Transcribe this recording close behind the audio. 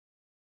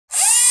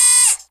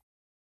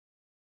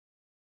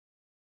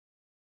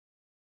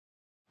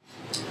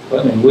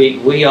Well, I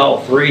mean, we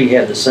all three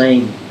have the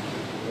same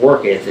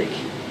work ethic.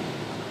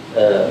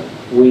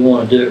 We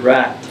want to do it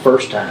right the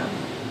first time.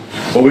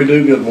 Well, we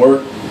do good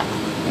work.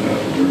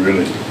 We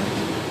really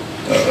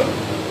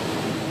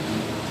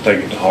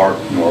take it to heart,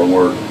 our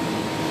work,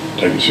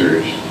 take it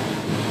serious.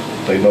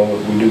 They know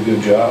that we do a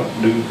good job,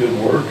 do good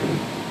work, and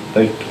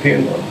they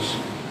depend on us.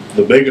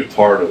 The biggest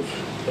part of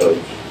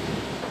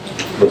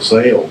the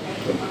sale,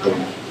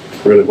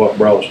 and really what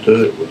brought us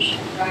to it, was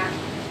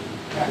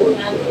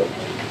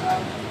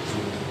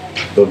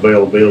the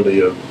availability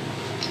of,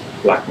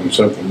 like when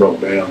something broke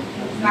down,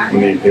 we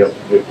need help,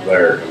 it was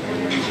there.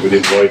 We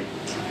didn't wait.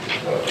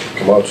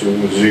 Camacho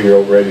with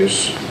 0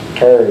 radius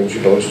turns,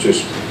 you know, it's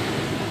just,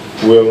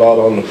 we're a lot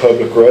on the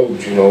public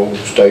roads, you know,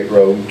 state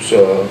roads,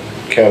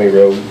 county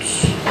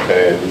roads,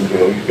 and, you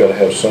know, you've got to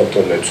have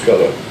something that's got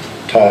a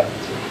tight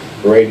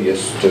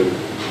radius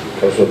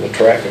because of the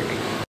traffic.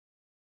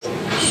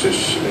 It's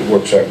just, it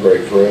works out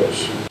great for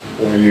us.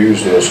 We're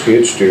using the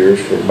skid steers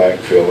for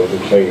backfilling,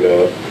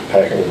 cleanup,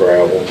 packing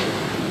gravel.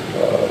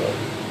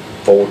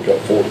 Got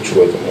forks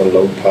with them,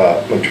 unload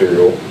pipe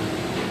material.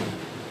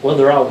 Well,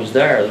 they're always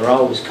there. They're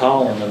always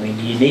calling. I mean,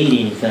 do you need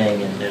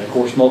anything? And of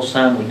course, most of the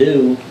time we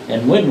do.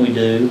 And when we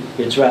do,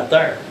 it's right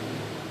there.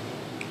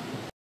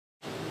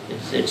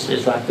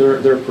 It's like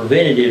they're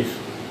preventative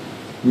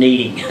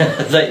needing.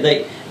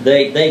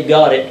 They've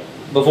got it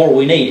before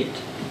we need it.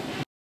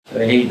 I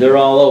mean, they're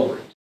all over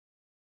it.